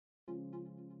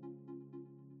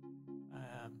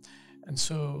And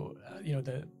so,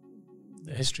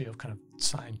 the history of kind of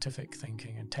scientific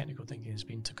thinking and technical thinking has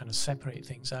been to kind of separate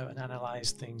things out and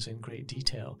analyze things in great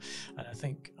detail. And I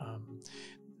think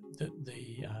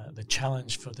the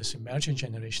challenge for this emerging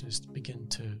generation is to begin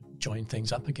to join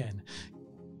things up again.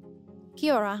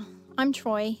 Kia ora, I'm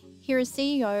Troy, here as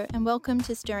CEO, and welcome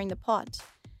to Stirring the Pot.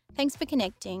 Thanks for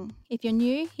connecting. If you're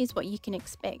new, here's what you can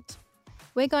expect.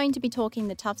 We're going to be talking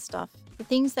the tough stuff, the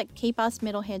things that keep us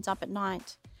metalheads up at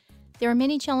night. There are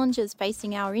many challenges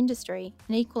facing our industry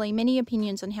and equally many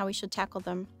opinions on how we should tackle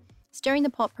them. Stirring the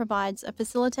Pot provides a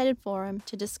facilitated forum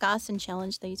to discuss and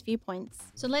challenge these viewpoints.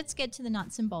 So let's get to the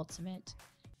nuts and bolts of it.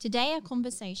 Today our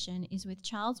conversation is with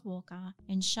Charles Walker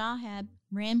and Shahab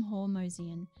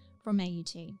Ramhormozian from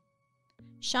AUT.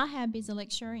 Shahab is a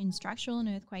lecturer in structural and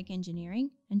earthquake engineering,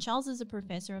 and Charles is a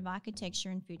professor of architecture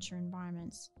and future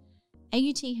environments.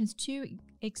 AUT has 2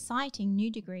 exciting new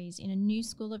degrees in a new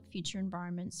School of Future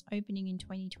Environments opening in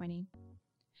 2020.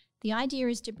 The idea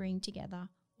is to bring together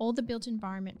all the built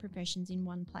environment professions in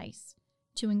one place,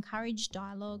 to encourage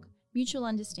dialogue, mutual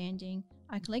understanding,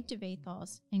 a collective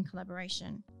ethos and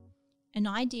collaboration. An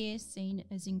idea seen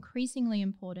as increasingly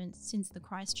important since the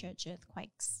Christchurch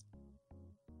earthquakes.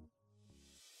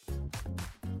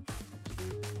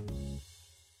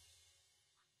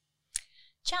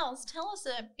 Charles, tell us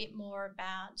a bit more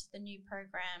about the new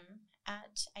program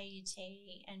at AUT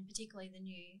and particularly the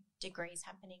new degrees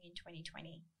happening in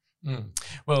 2020.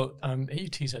 Well,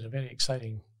 AUT is at a very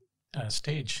exciting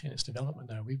stage in its development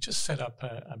now. We've just set up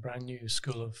a brand new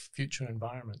School of Future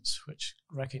Environments, which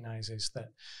recognises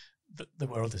that the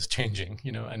world is changing,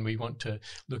 and we want to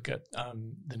look at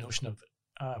the notion of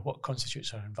what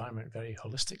constitutes our environment very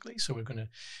holistically. So we're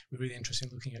really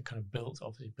interested in looking at kind of built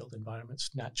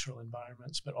environments, natural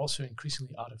environments, but also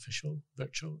increasingly artificial,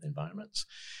 virtual environments.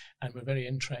 And we're very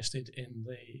interested in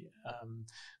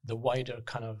the wider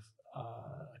kind of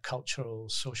cultural,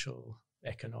 social,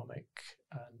 economic,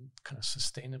 and kind of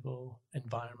sustainable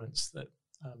environments that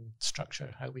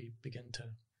structure how we begin to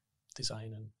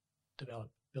design and develop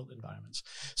built environments.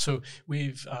 So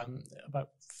we've, about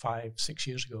 5-6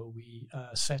 years ago, we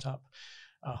set up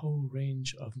a whole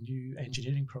range of new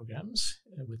engineering programs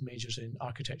with majors in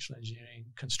architectural engineering,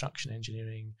 construction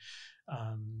engineering,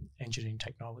 engineering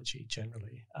technology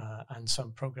generally, and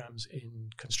some programs in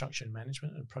construction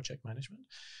management and project management.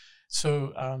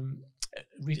 So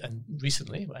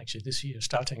recently, actually this year,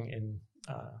 starting in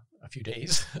a few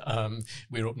days,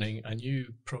 we're opening a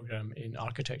new program in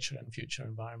architecture and future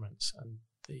environments, and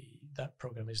that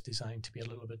program is designed to be a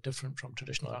little bit different from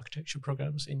traditional architecture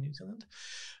programs in New Zealand.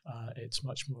 It's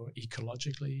much more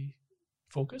ecologically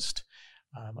focused,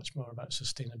 much more about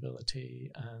sustainability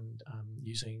and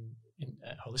using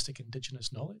holistic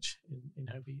Indigenous knowledge in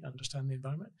how we understand the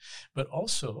environment. But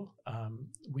also,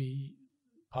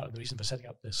 part of the reason for setting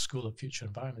up this School of Future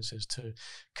Environments is to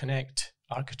connect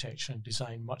architecture and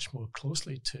design much more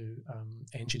closely to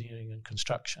engineering and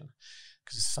construction,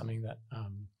 because it's something that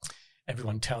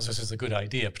everyone tells us is a good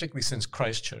idea, particularly since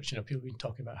Christchurch. People have been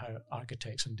talking about how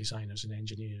architects and designers and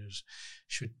engineers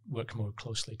should work more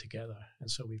closely together. And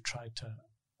so we've tried to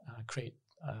create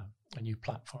a new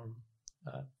platform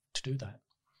to do that.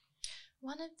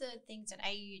 One of the things that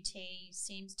AUT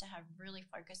seems to have really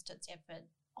focused its effort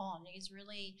on is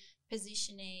really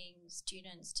positioning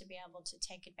students to be able to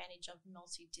take advantage of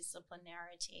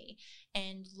multidisciplinarity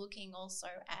and looking also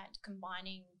at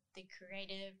combining the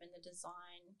creative and the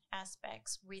design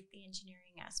aspects with the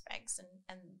engineering aspects,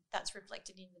 and that's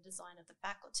reflected in the design of the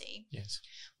faculty. Yes.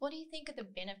 What do you think are the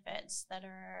benefits that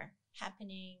are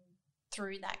happening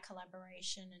through that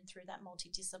collaboration and through that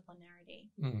multidisciplinarity?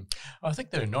 I think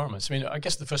they're enormous. I mean, I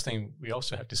guess the first thing we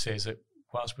also have to say is that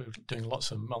whilst we're doing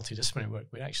lots of multidisciplinary work,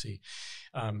 we've actually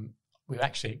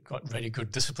got very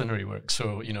good disciplinary work.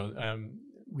 So,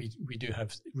 we do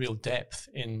have real depth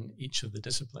in each of the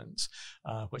disciplines,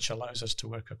 which allows us to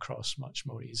work across much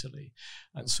more easily.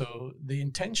 And so the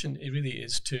intention really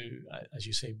is to, as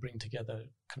you say, bring together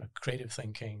kind of creative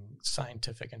thinking,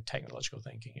 scientific and technological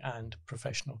thinking, and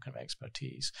professional kind of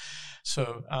expertise.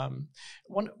 So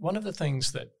one of the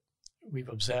things that we've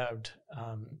observed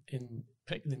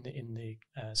particularly in the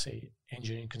say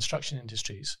engineering construction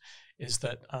industries is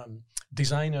that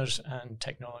designers and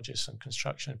technologists and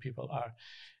construction people are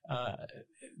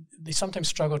they sometimes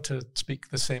struggle to speak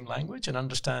the same language and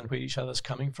understand where each other's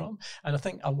coming from. And I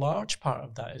think a large part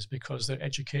of that is because their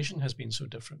education has been so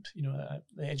different.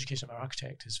 The education of an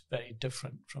architect is very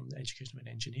different from the education of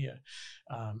an engineer.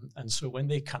 And so when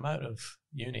they come out of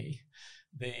uni,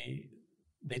 they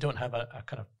don't have a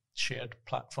kind of shared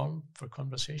platform for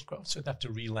conversation growth. So they have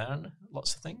to relearn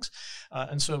lots of things.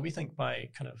 And so we think by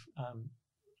kind of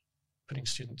putting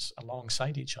students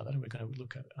alongside each other, and we're going to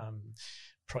look at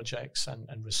projects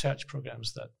and research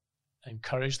programs that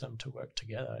encourage them to work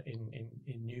together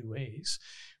in new ways.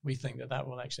 We think that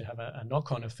will actually have a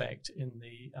knock-on effect in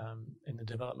the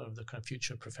development of the kind of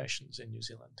future professions in New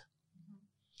Zealand.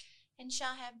 And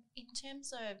Shahab, in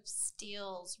terms of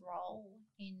STEEL's role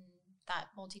in that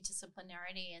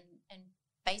multidisciplinarity and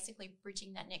basically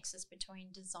bridging that nexus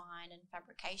between design and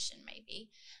fabrication maybe,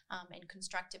 and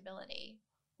constructability,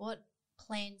 what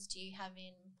plans do you have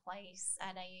in place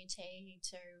at AUT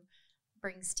to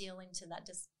bring STEEL into that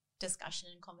discussion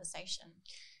and conversation?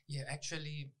 Yeah,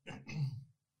 actually,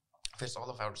 first, all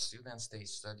of our students, they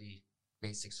study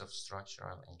basics of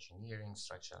structural engineering,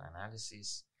 structural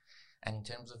analysis. And in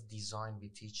terms of design, we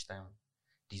teach them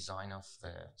design of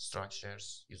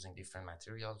structures using different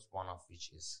materials, one of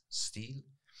which is steel.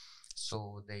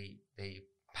 So they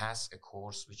pass a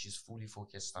course which is fully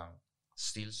focused on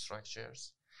steel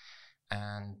structures.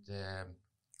 And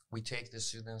we take the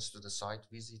students to the site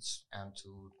visits and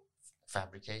to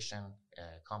fabrication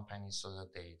companies so that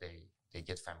they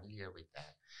get familiar with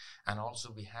that. And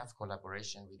also we have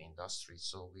collaboration with industry.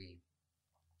 So we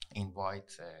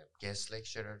invite guest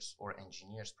lecturers or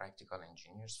engineers, practical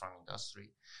engineers from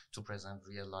industry to present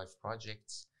real life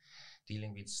projects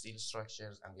dealing with steel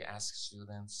structures, and we ask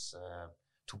students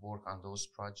to work on those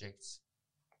projects.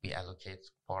 We allocate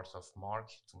part of mark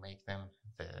to make them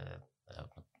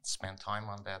spend time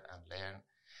on that and learn.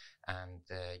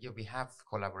 And we have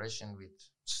collaboration with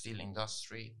steel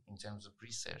industry in terms of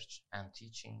research and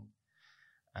teaching.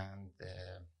 And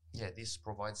this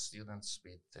provides students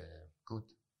with good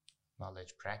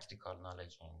knowledge, practical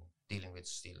knowledge in dealing with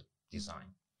steel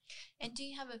design. And do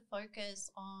you have a focus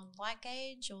on light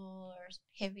gauge or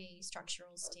heavy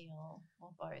structural steel, or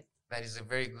both? That is a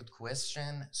very good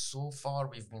question. So far,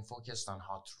 we've been focused on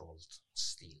hot rolled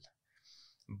steel.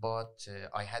 But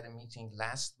I had a meeting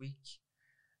last week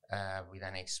with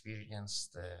an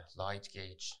experienced light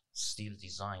gauge steel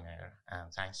designer,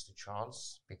 and thanks to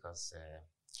Charles, because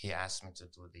he asked me to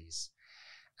do this.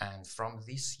 And from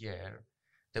this year,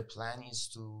 the plan is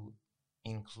to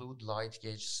include light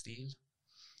gauge steel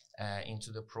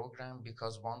into the program,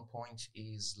 because one point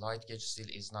is light gauge steel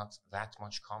is not that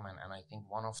much common. And I think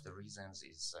one of the reasons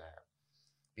is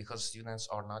because students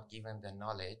are not given the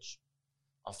knowledge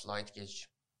of light gauge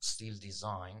steel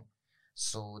design,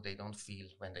 so they don't feel,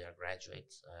 when they are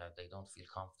graduates, they don't feel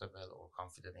comfortable or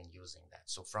confident in using that.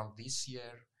 So from this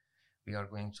year, we are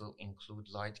going to include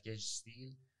light gauge steel,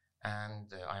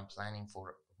 and I'm planning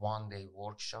for one-day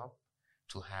workshop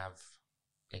to have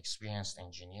experienced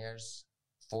engineers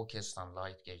focused on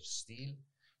light gauge steel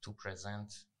to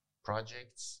present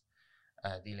projects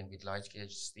dealing with light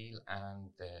gauge steel, and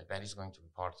that is going to be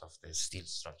part of the steel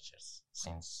structures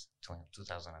since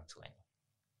 2020.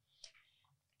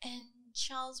 And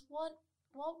Charles, what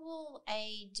will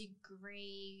a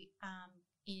degree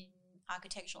in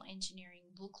architectural engineering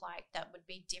look like that would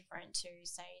be different to,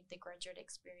 say, the graduate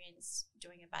experience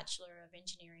doing a Bachelor of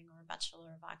Engineering or a Bachelor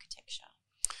of Architecture?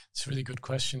 It's a really good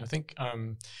question. I think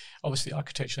obviously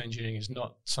architectural engineering is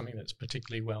not something that's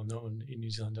particularly well known in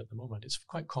New Zealand at the moment. It's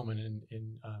quite common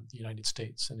in the United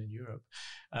States and in Europe.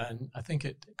 And I think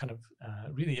it kind of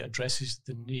really addresses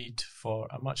the need for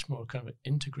a much more kind of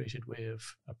integrated way of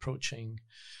approaching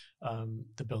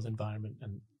the built environment,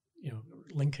 and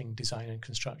linking design and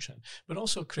construction, but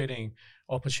also creating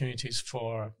opportunities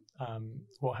for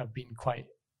what have been quite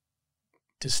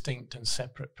distinct and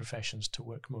separate professions to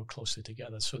work more closely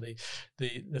together. So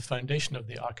the foundation of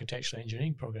the architectural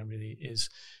engineering program really is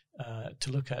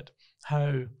to look at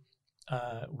how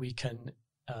we can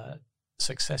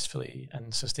successfully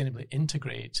and sustainably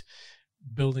integrate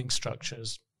building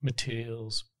structures,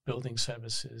 materials, building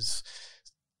services,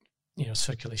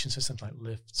 circulation systems like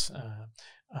lifts,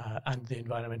 and the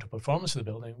environmental performance of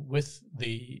the building with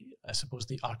the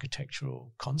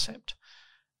architectural concept.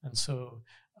 And so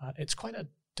it's quite a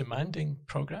demanding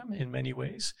program in many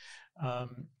ways.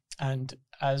 And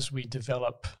as we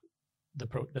develop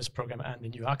this program and the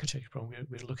new architecture program,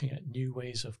 we're looking at new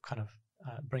ways of kind of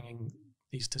bringing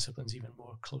these disciplines even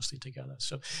more closely together.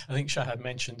 So I think Shahab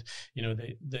mentioned,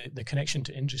 the connection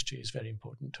to industry is very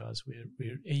important to us.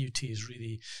 AUT is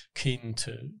really keen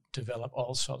to develop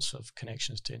all sorts of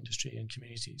connections to industry and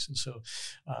communities. And so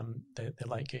the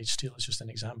light gauge steel is just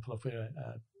an example of where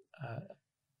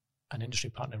an industry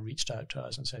partner reached out to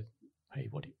us and said, hey,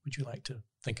 would you like to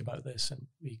think about this? And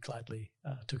we gladly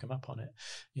took him up on it.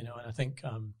 And I think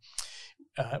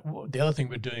the other thing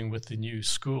we're doing with the new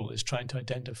school is trying to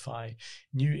identify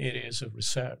new areas of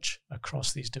research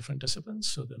across these different disciplines.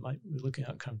 So we're looking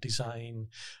at kind of design,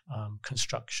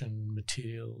 construction,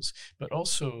 materials, but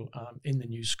also in the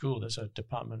new school, there's a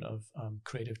department of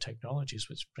creative technologies,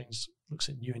 which looks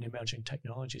at new and emerging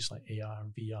technologies like AR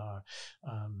and VR,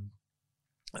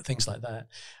 things like that,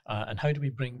 and how do we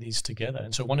bring these together?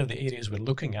 And so one of the areas we're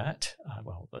looking at,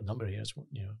 a number of areas,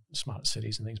 smart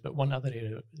cities and things, but one other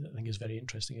area that I think is very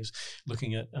interesting is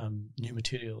looking at new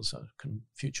materials,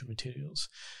 future materials,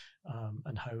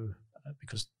 and how,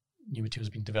 because new materials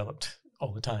are being developed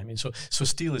all the time. And so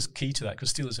steel is key to that, because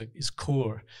steel is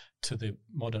core to the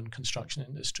modern construction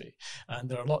industry. And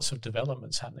there are lots of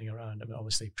developments happening around. I mean,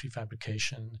 obviously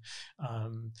prefabrication,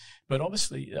 but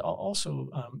obviously also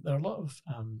there are a lot of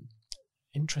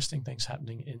interesting things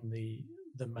happening in the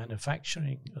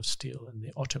manufacturing of steel and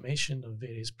the automation of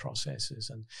various processes,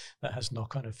 and that has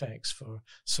knock-on effects for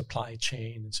supply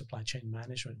chain and supply chain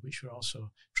management, which we're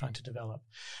also trying to develop.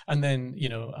 And then,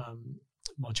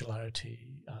 modularity,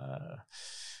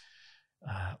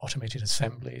 automated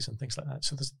assemblies and things like that.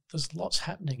 So there's lots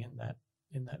happening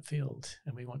in that field,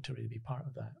 and we want to really be part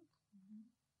of that.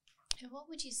 Mm-hmm. And what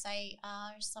would you say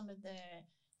are some of the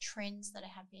trends that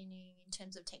are happening in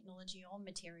terms of technology or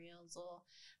materials or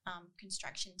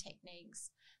construction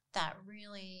techniques that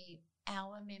really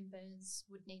our members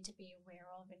would need to be aware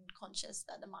of and conscious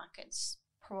that the market's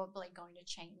probably going to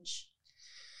change?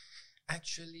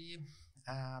 Actually,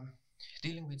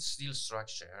 dealing with steel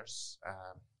structures,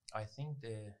 I think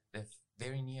the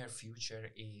very near future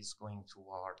is going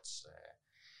towards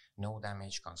no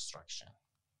damage construction,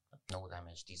 no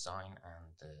damage design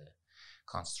and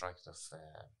construct of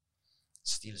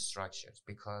steel structures,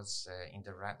 because in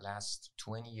the last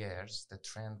 20 years, the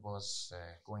trend was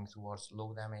going towards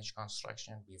low damage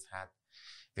construction. We've had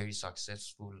very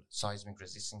successful seismic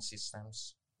resisting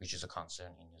systems, which is a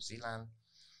concern in New Zealand.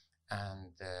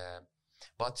 And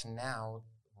but now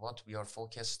what we are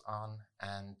focused on,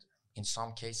 and in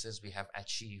some cases we have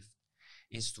achieved,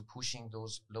 is to pushing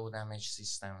those low damage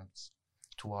systems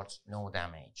towards no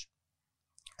damage.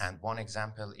 And one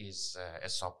example is a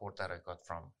support that I got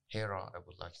from HERA, I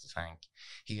would like to thank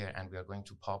here, and we are going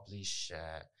to publish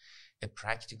a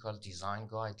practical design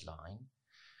guideline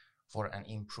for an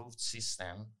improved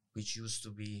system which used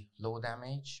to be low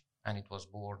damage, and it was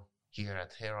born here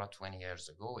at HERA 20 years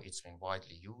ago. It's been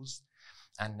widely used,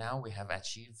 and now we have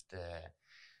achieved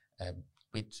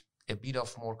with a bit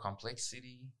of more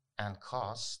complexity and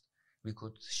cost, we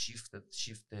could shift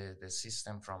the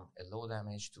system from a low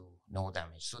damage to no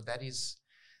damage. So that is,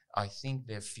 I think,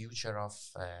 the future of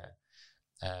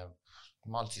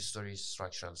multi-story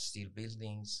structural steel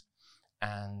buildings.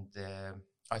 And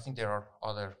I think there are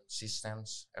other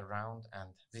systems around, and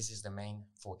this is the main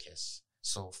focus.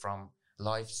 So from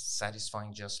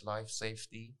satisfying just life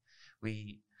safety,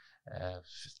 we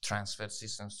transferred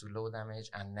systems to low damage,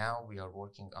 and now we are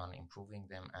working on improving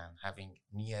them and having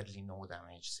nearly no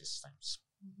damage systems.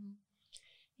 Mm-hmm.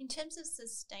 In terms of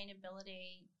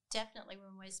sustainability, definitely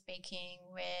when we're speaking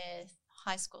with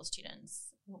high school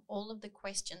students, all of the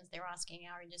questions they're asking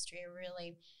our industry are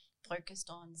really focused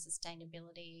on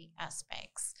sustainability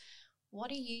aspects.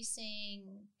 What are you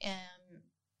seeing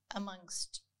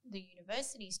amongst the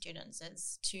university students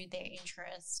as to their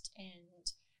interest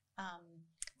and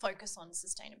focus on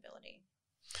sustainability?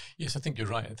 Yes, I think you're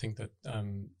right. I think that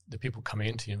the people coming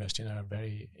into university now are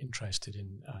very interested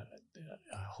in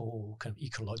a whole kind of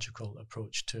ecological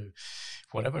approach to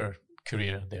whatever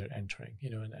career they're entering.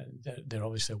 And they're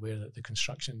obviously aware that the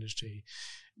construction industry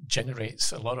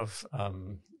generates a lot of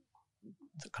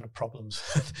the kind of problems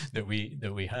that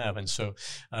we have, and so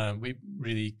we're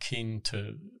really keen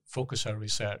to focus our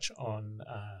research on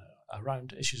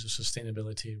around issues of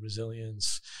sustainability,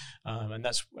 resilience, and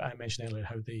that's I mentioned earlier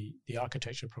how the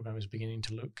architecture program is beginning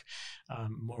to look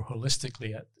more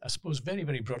holistically at, I suppose, very,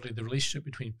 very broadly, the relationship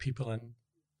between people and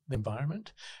the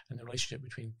environment, and the relationship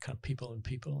between kind of people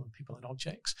and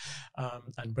objects,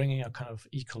 and bringing a kind of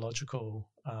ecological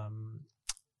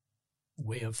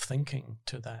way of thinking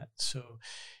to that. So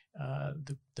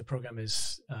the program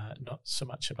is not so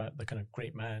much about the kind of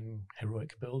great man,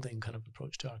 heroic building kind of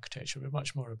approach to architecture, but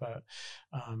much more about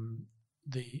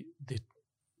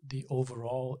the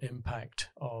overall impact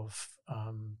of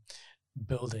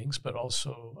buildings, but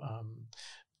also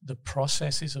the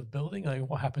processes of building, like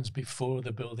what happens before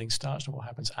the building starts and what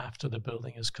happens after the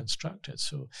building is constructed.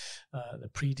 So the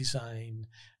pre-design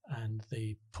and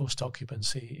the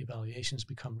post-occupancy evaluations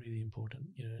become really important,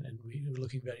 and we were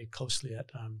looking very closely at,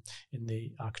 in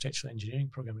the architectural engineering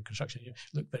program and construction,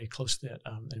 look very closely at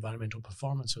environmental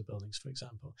performance of buildings, for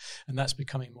example, and that's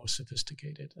becoming more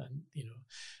sophisticated. And,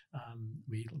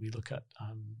 we look at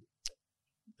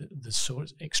the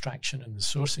source extraction and the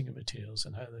sourcing of materials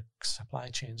and how the supply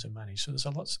chains are managed. So there's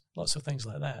lots of things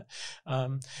like that.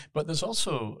 But there's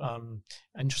also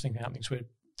interesting happenings where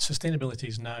sustainability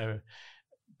is now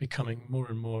becoming more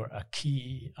and more a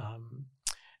key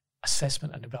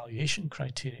assessment and evaluation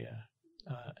criteria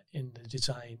in the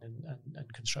design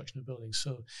and construction of buildings.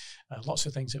 So lots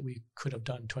of things that we could have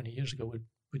done 20 years ago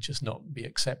would just not be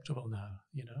acceptable now,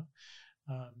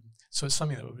 So it's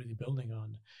something that we're really building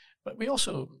on. But we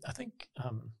also, I think,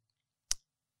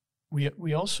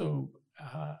 we also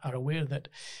are aware that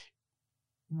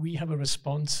we have a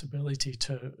responsibility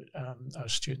to our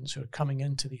students who are coming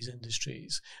into these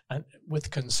industries and with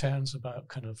concerns about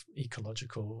kind of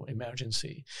ecological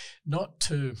emergency, not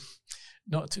to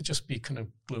just be kind of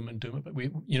gloom and doom, but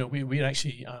we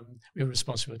actually we have a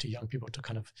responsibility to young people to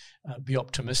kind of be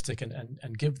optimistic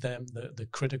and give them the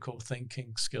critical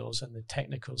thinking skills and the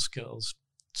technical skills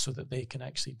so that they can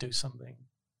actually do something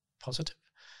positive.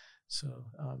 So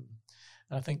and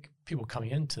I think people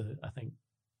coming into,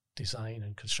 design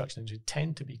and construction industry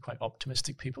tend to be quite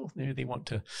optimistic people. They want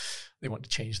to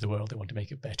change the world. They want to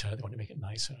make it better. They want to make it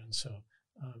nicer. And so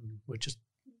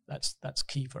that's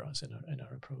key for us in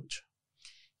our approach.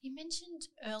 You mentioned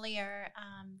earlier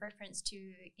reference to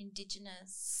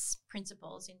Indigenous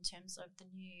principles in terms of the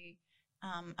new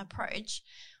approach.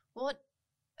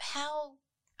 How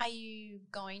are you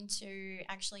going to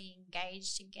actually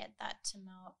engage to get that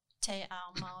to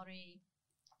our Māori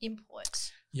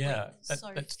input? Yeah, that's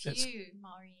few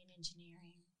Māori in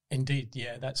engineering. Indeed,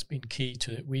 yeah, that's been key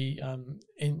to it. We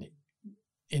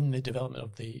in the development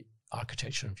of the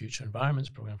Architecture and Future Environments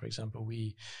program, for example,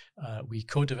 we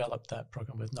co-developed that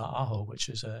program with Ngā Aho, which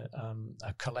is a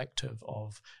collective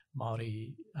of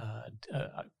Māori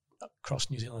across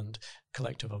New Zealand,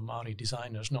 collective of Māori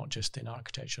designers, not just in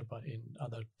architecture but in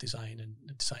other design and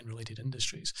design-related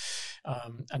industries.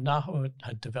 And Ngā Aho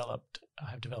have developed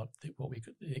what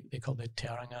they call the Te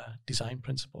Aranga design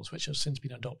principles, which have since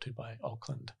been adopted by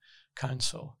Auckland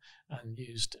Council and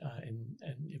used in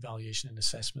evaluation and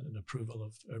assessment and approval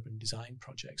of urban design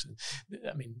projects. And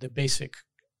the basic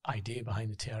idea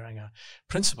behind the Te Aranga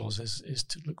principles is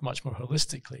to look much more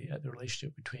holistically at the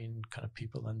relationship between kind of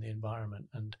people and the environment,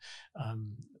 and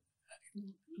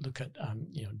look at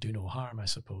do no harm, I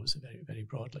suppose, very, very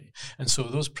broadly. And so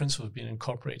those principles have been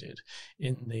incorporated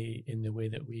in the way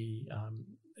that we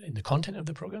in the content of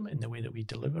the program, in the way that we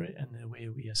deliver it, and the way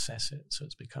we assess it. So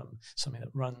it's become something that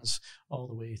runs all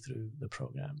the way through the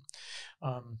program.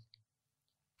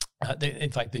 In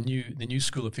fact, the new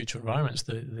School of Future Environments,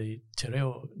 the Te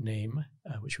Reo name,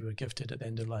 which we were gifted at the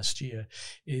end of last year,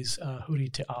 is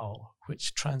Huri Te Ao,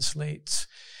 which translates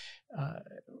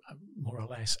more or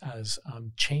less as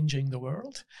changing the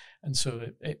world. And so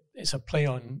it's a play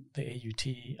on the AUT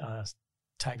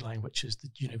tagline, which is the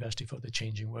University for the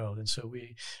Changing World. And so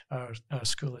our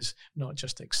school is not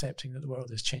just accepting that the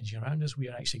world is changing around us, we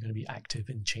are actually going to be active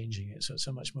in changing it. So it's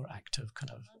a much more active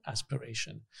kind of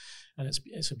aspiration. And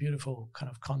it's a beautiful kind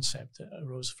of concept that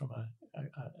arose from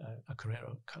a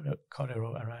korero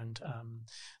around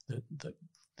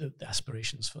the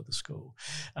aspirations for the school.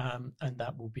 And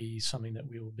that will be something that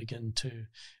we will begin to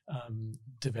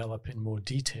develop in more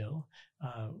detail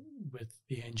with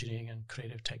the Engineering and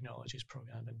Creative Technologies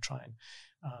program, and try and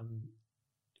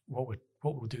what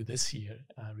we'll do this year,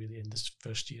 really in this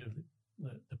first year of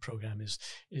the program,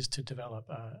 is to develop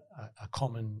a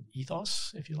common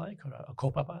ethos, if you like, or a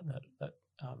kaupapa that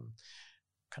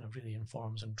kind of really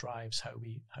informs and drives how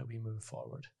we move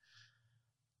forward.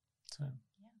 So.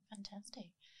 Yeah, fantastic.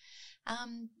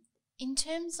 In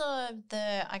terms of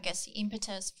the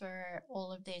impetus for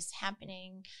all of this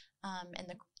happening and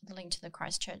the link to the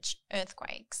Christchurch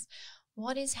earthquakes,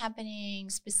 what is happening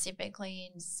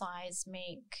specifically in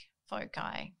seismic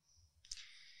foci?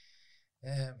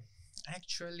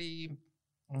 Actually,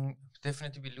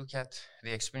 definitely we look at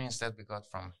the experience that we got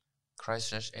from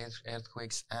Christchurch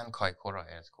earthquakes and Kaikoura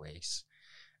earthquakes,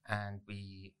 and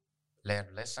we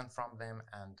learned lesson from them,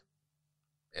 and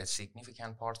a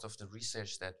significant part of the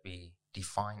research that we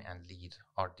define and lead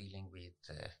are dealing with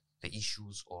the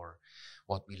issues or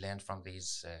what we learned from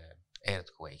these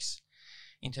earthquakes.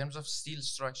 In terms of steel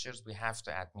structures, we have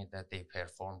to admit that they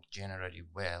performed generally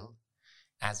well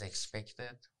as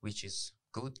expected, which is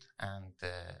good, and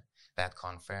that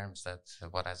confirms that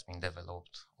what has been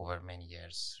developed over many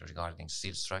years regarding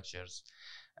steel structures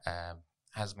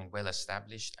has been well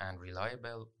established and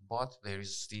reliable, but there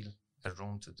is still a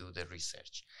room to do the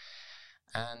research.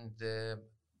 And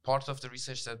part of the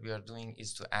research that we are doing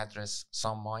is to address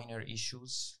some minor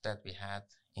issues that we had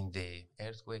in the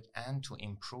earthquake and to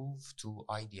improve, to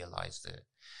idealize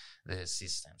the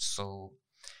system. So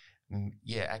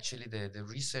yeah, actually the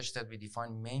research that we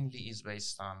define mainly is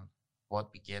based on what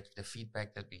we get, the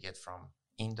feedback that we get from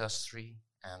industry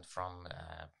and from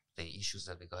the issues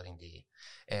that we got in the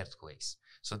earthquakes.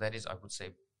 So that is, I would say,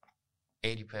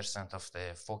 80% of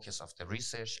the focus of the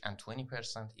research, and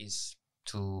 20% is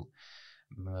to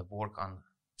work on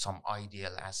some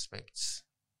ideal aspects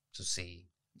to see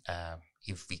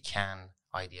if we can,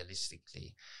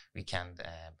 idealistically, we can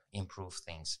improve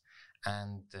things.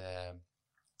 And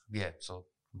yeah, so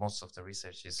most of the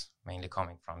research is mainly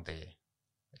coming from the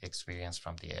experience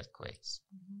from the earthquakes.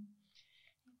 Mm-hmm.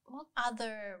 What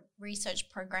other research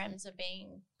programs are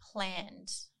being planned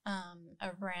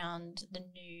around the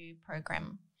new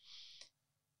program?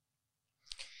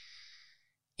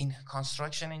 In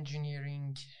construction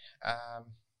engineering,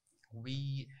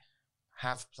 we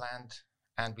have planned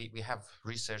and we have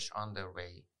research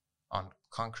underway on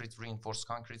reinforced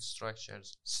concrete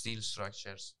structures, steel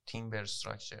structures, timber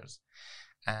structures.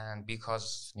 And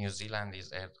because New Zealand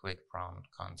is earthquake-prone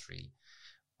country,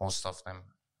 most of them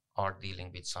are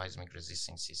dealing with seismic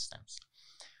resisting systems.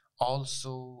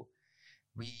 Also,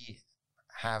 we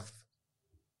have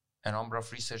a number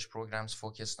of research programs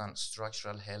focused on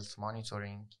structural health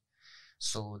monitoring.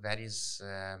 So that is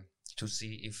to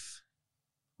see if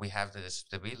we have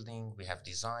the building, we have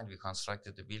designed, we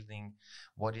constructed the building,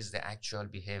 what is the actual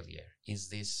behavior? Is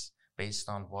this based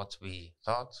on what we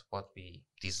thought, what we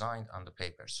designed on the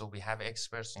paper? So we have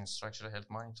experts in structural health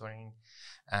monitoring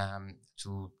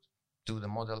to do the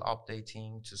model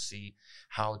updating, to see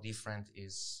how different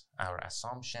is our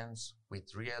assumptions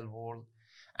with real world.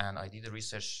 And I did a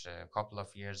research a couple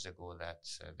of years ago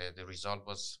that the result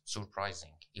was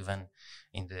surprising. Even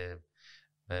in the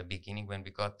beginning, when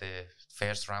we got the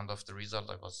first round of the result,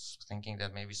 I was thinking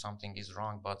that maybe something is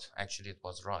wrong, but actually it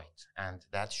was right. And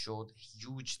that showed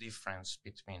huge difference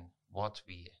between what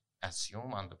we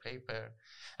assume on the paper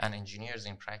and engineers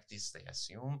in practice they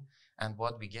assume and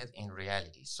what we get in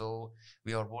reality. So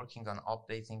we are working on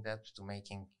updating that to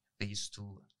making these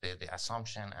two, the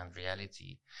assumption and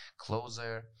reality,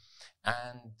 closer.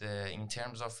 And in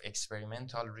terms of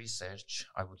experimental research,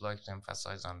 I would like to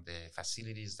emphasize on the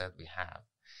facilities that we have.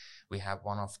 We have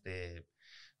one of the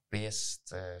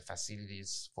best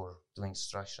facilities for doing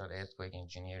structural earthquake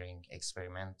engineering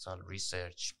experimental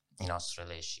research in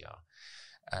Australasia.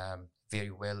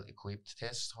 Very well equipped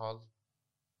test hall,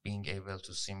 being able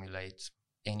to simulate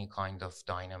any kind of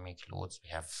dynamic loads. We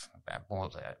have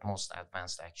most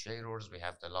advanced actuators. We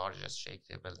have the largest shake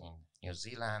table in New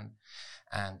Zealand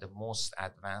and the most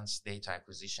advanced data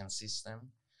acquisition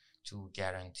system to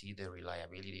guarantee the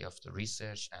reliability of the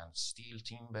research, and steel,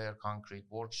 timber, concrete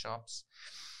workshops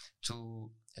to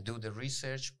do the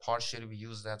research. Partially we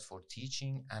use that for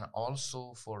teaching and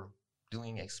also for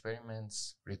doing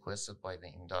experiments requested by the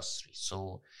industry.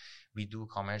 So we do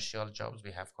commercial jobs.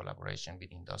 We have collaboration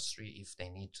with industry. If they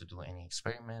need to do any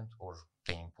experiment or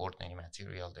they import any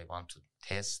material they want to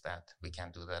test, that we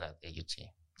can do that at AUT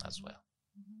as well.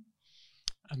 Mm-hmm.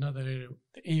 Another area,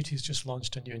 the AUT has just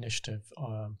launched a new initiative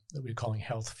that we're calling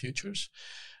Health Futures,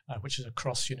 which is a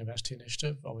cross-university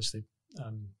initiative, obviously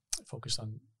focused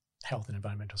on health and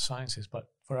environmental sciences. But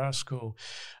for our school,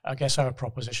 I guess our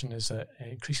proposition is that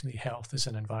increasingly health is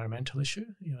an environmental issue.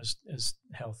 You know, as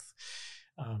health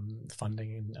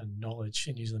funding and knowledge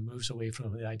in New Zealand moves away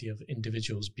from the idea of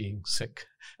individuals being sick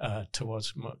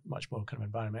towards much more kind of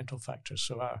environmental factors.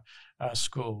 So our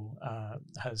school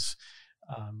has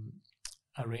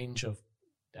a range of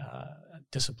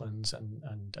disciplines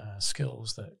and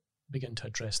skills that begin to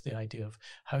address the idea of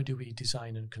how do we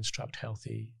design and construct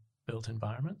healthy built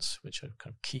environments, which are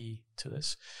kind of key to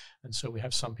this. And so we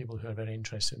have some people who are very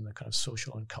interested in the kind of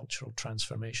social and cultural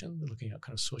transformation. They're looking at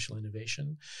kind of social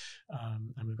innovation.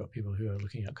 And we've got people who are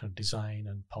looking at kind of design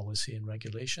and policy and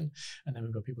regulation. And then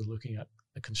we've got people looking at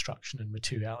the construction and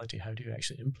materiality. How do you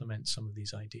actually implement some of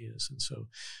these ideas? And so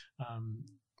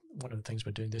one of the things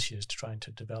we're doing this year is trying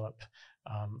to develop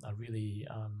a really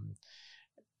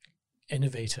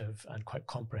innovative and quite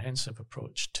comprehensive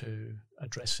approach to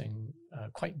addressing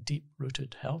quite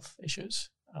deep-rooted health issues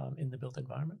in the built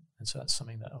environment. And so that's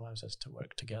something that allows us to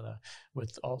work together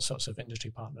with all sorts of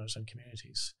industry partners and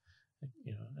communities,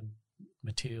 you know, and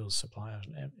materials suppliers,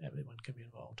 and everyone can be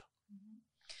involved.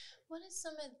 Mm-hmm. What are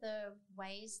some of the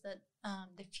ways that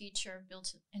the future of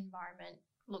built environment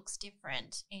looks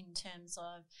different in terms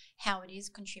of how it is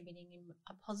contributing in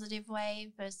a positive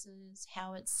way versus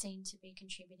how it's seen to be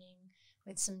contributing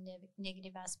with some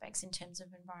negative aspects in terms of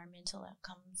environmental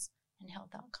outcomes and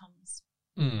health outcomes?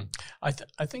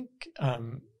 I think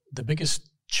the biggest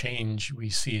change we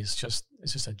see is just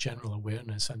a general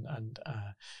awareness, and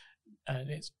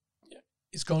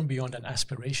it's gone beyond an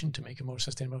aspiration to make a more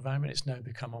sustainable environment. It's now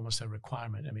become almost a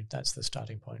requirement. I mean, that's the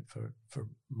starting point for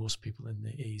most people in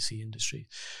the AEC industry.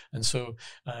 And so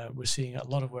we're seeing a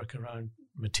lot of work around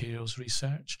materials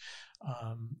research,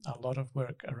 a lot of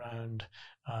work around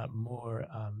more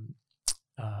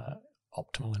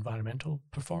optimal environmental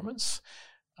performance,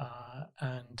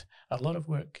 and a lot of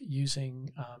work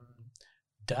using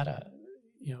data,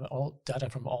 all data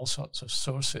from all sorts of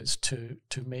sources to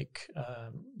make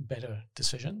better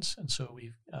decisions. And so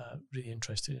we're really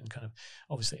interested in kind of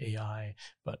obviously AI,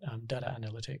 but data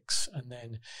analytics, and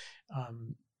then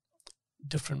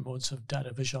different modes of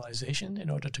data visualization in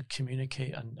order to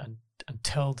communicate and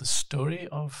tell the story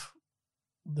of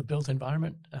the built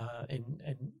environment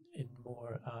in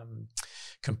more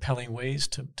compelling ways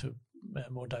to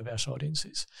more diverse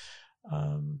audiences.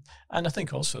 And I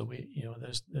think also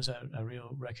there's a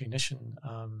real recognition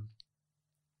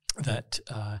that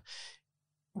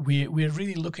we're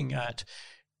really looking at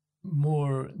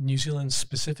more New Zealand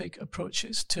specific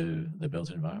approaches to the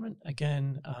built environment.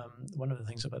 Again, one of the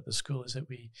things about the school is that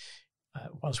we,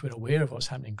 whilst we're aware of what's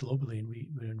happening globally and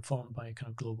we're informed by kind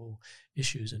of global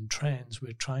issues and trends,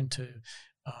 we're trying to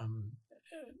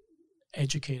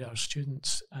educate our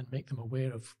students and make them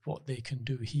aware of what they can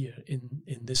do here in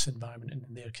this environment and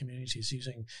in their communities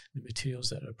using the materials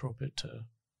that are appropriate to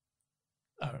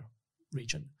our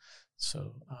region.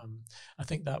 So I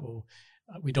think that will,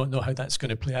 we don't know how that's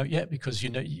going to play out yet, because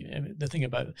the thing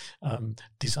about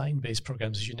design-based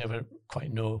programs is you never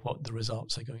quite know what the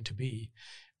results are going to be.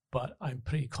 But I'm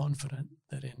pretty confident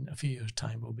that in a few years'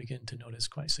 time, we'll begin to notice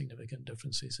quite significant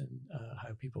differences in how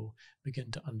people begin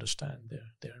to understand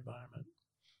their environment.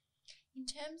 In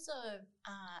terms of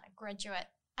graduate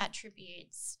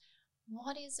attributes,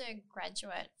 what is a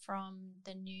graduate from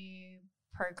the new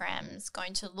programs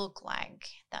going to look like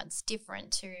that's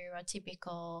different to a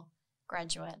typical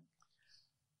graduate?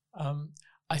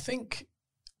 I think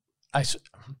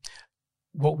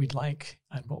what we'd like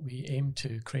and what we aim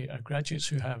to create are graduates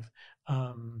who have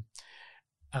a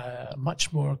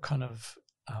much more kind of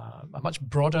a much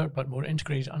broader but more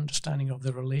integrated understanding of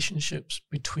the relationships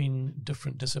between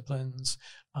different disciplines,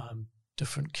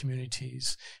 different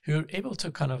communities, who are able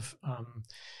to kind of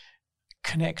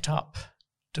connect up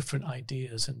different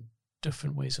ideas and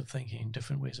different ways of thinking,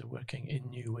 different ways of working in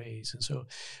new ways. And so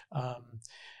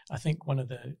I think one of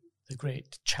the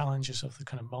great challenges of the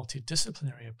kind of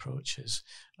multidisciplinary approach is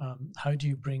how do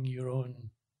you bring your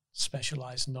own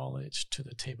specialized knowledge to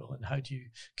the table, and how do you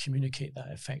communicate that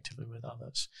effectively with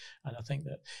others? And I think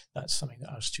that's something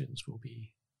that our students will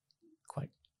be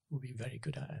very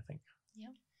good at, I think.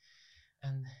 Yeah.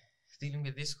 And dealing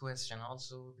with this question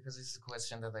also, because it's a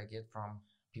question that I get from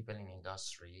people in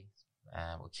industry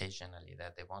occasionally,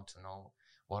 that they want to know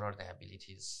what are the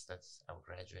abilities that our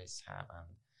graduates have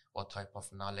and what type of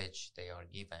knowledge they are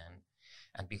given.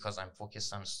 And because I'm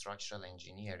focused on structural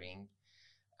engineering,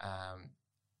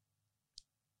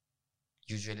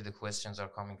 usually the questions are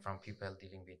coming from people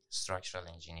dealing with structural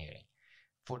engineering.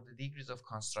 For the degrees of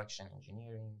construction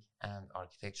engineering and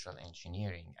architectural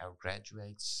engineering, our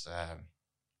graduates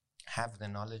have the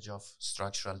knowledge of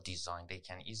structural design. They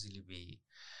can easily be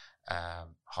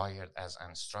hired as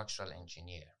a structural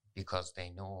engineer because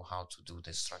they know how to do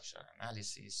the structural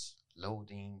analysis,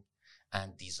 loading,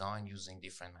 and design using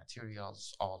different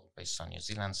materials, all based on New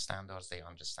Zealand standards. They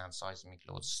understand seismic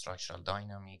loads, structural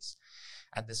dynamics.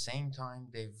 At the same time,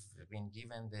 they've been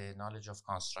given the knowledge of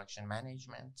construction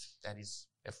management. That is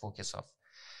a focus of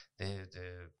the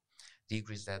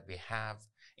degrees that we have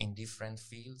in different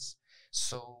fields.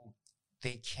 So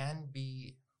they can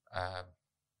be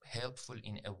helpful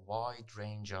in a wide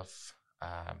range of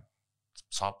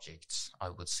subjects, I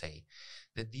would say.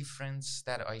 The difference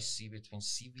that I see between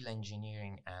civil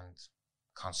engineering and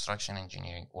construction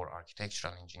engineering or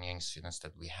architectural engineering students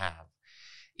that we have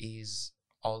is,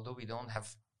 although we don't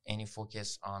have any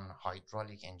focus on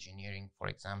hydraulic engineering, for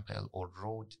example, or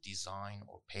road design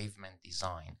or pavement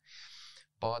design,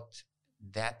 but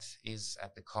that is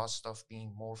at the cost of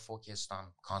being more focused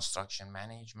on construction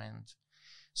management,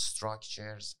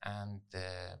 structures, and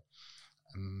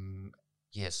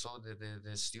so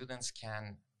the students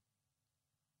can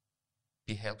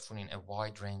be helpful in a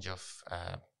wide range of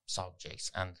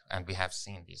subjects, and we have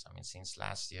seen this. I mean, since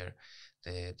last year,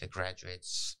 the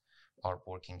graduates are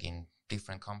working in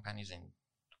different companies in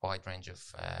wide range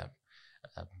of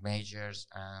majors,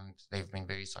 and they've been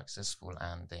very successful,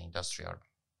 and the industry are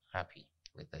happy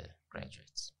with the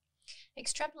graduates.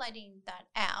 Extrapolating that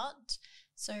out,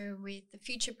 so with the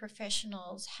future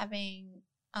professionals having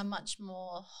a much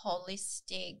more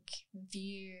holistic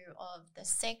view of the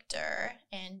sector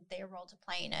and their role to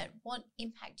play in it, what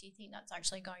impact do you think that's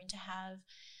actually going to have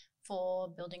for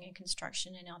building and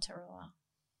construction in Aotearoa?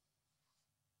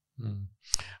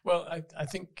 Well, I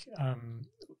think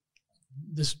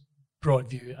this broad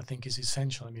view, I think, is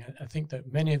essential. I mean, I think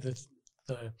that many of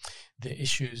the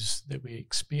issues that we're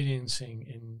experiencing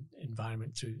in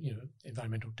environment through,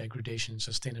 environmental degradation,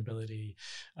 sustainability,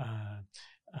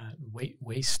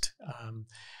 waste,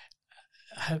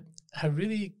 have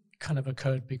really kind of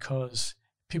occurred because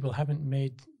people haven't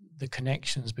made the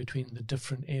connections between the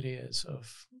different areas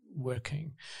of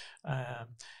working.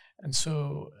 And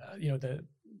so,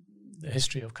 the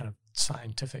history of kind of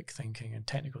scientific thinking and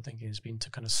technical thinking has been to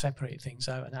kind of separate things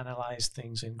out and analyze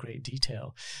things in great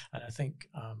detail. And I think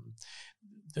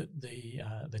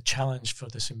the challenge for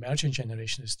this emerging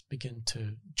generation is to begin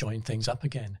to join things up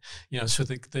again. So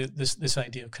this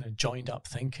idea of kind of joined up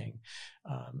thinking,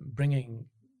 bringing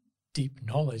deep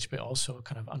knowledge, but also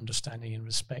kind of understanding and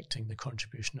respecting the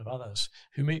contribution of others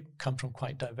who may come from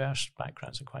quite diverse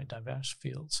backgrounds and quite diverse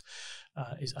fields,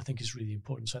 I think is really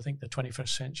important. So I think the 21st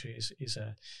century is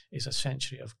a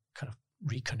century of kind of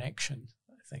reconnection,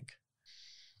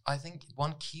 I think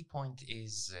one key point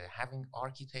is having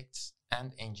architects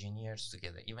and engineers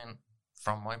together. Even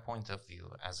from my point of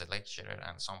view as a lecturer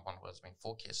and someone who has been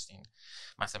focused in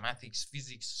mathematics,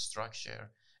 physics,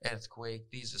 structure, earthquake,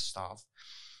 these stuff,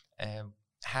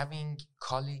 having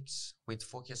colleagues with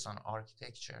focus on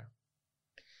architecture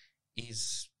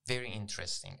is very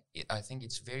interesting. I think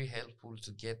it's very helpful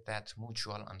to get that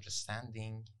mutual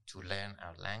understanding, to learn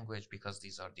our language, because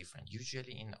these are different.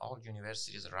 Usually in all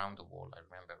universities around the world, I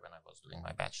remember when I was doing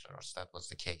my bachelor's, that was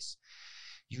the case.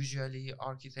 Usually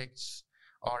architects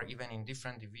are even in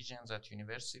different divisions at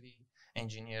university,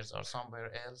 engineers are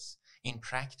somewhere else. In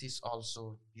practice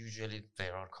also, usually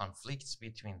there are conflicts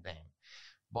between them.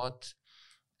 But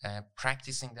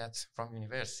practicing that from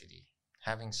university,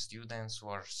 having students who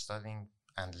are studying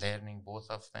and learning, both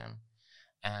of them,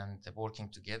 and working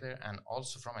together, and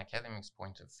also from academics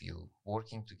point of view,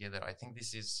 working together, I think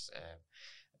this is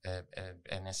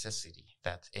a necessity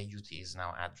that AUT is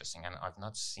now addressing, and I've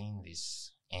not seen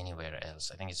this anywhere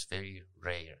else. I think it's very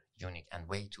rare, unique, and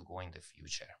way to go in the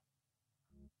future.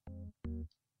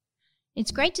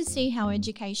 It's great to see how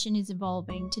education is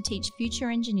evolving to teach future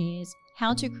engineers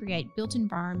how to create built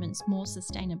environments more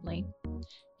sustainably.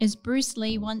 As Bruce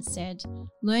Lee once said,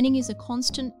 learning is a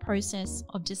constant process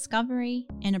of discovery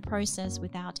and a process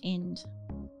without end.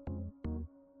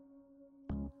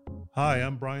 Hi,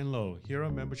 I'm Brian Lowe, HERA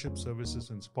Membership Services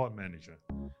and Support Manager.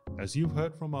 As you've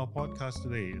heard from our podcast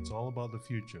today, it's all about the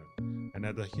future. And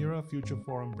at the HERA Future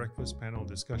Forum Breakfast Panel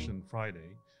Discussion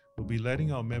Friday, we'll be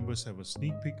letting our members have a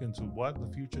sneak peek into what the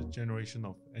future generation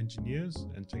of engineers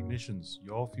and technicians,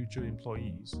 your future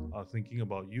employees, are thinking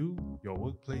about you, your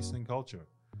workplace, and culture.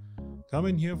 Come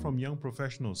and hear from young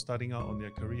professionals starting out on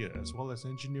their career, as well as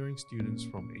engineering students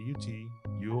from AUT,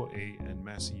 UOA, and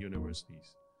Massey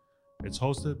universities. It's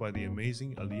hosted by the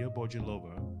amazing Aliyah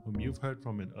Bojilova, whom you've heard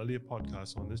from in earlier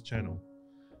podcasts on this channel.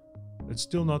 It's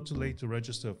still not too late to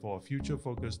register for our Future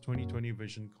Focus 2020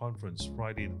 Vision Conference,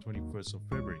 Friday the 21st of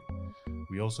February.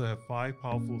 We also have 5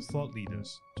 powerful thought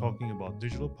leaders talking about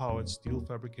digital-powered steel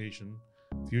fabrication,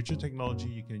 future technology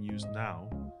you can use now,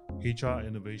 HR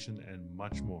innovation, and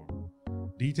much more.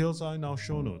 Details are in our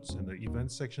show notes in the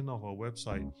events section of our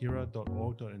website,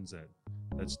 hera.org.nz.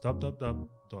 That's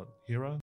www.hera.org.nz.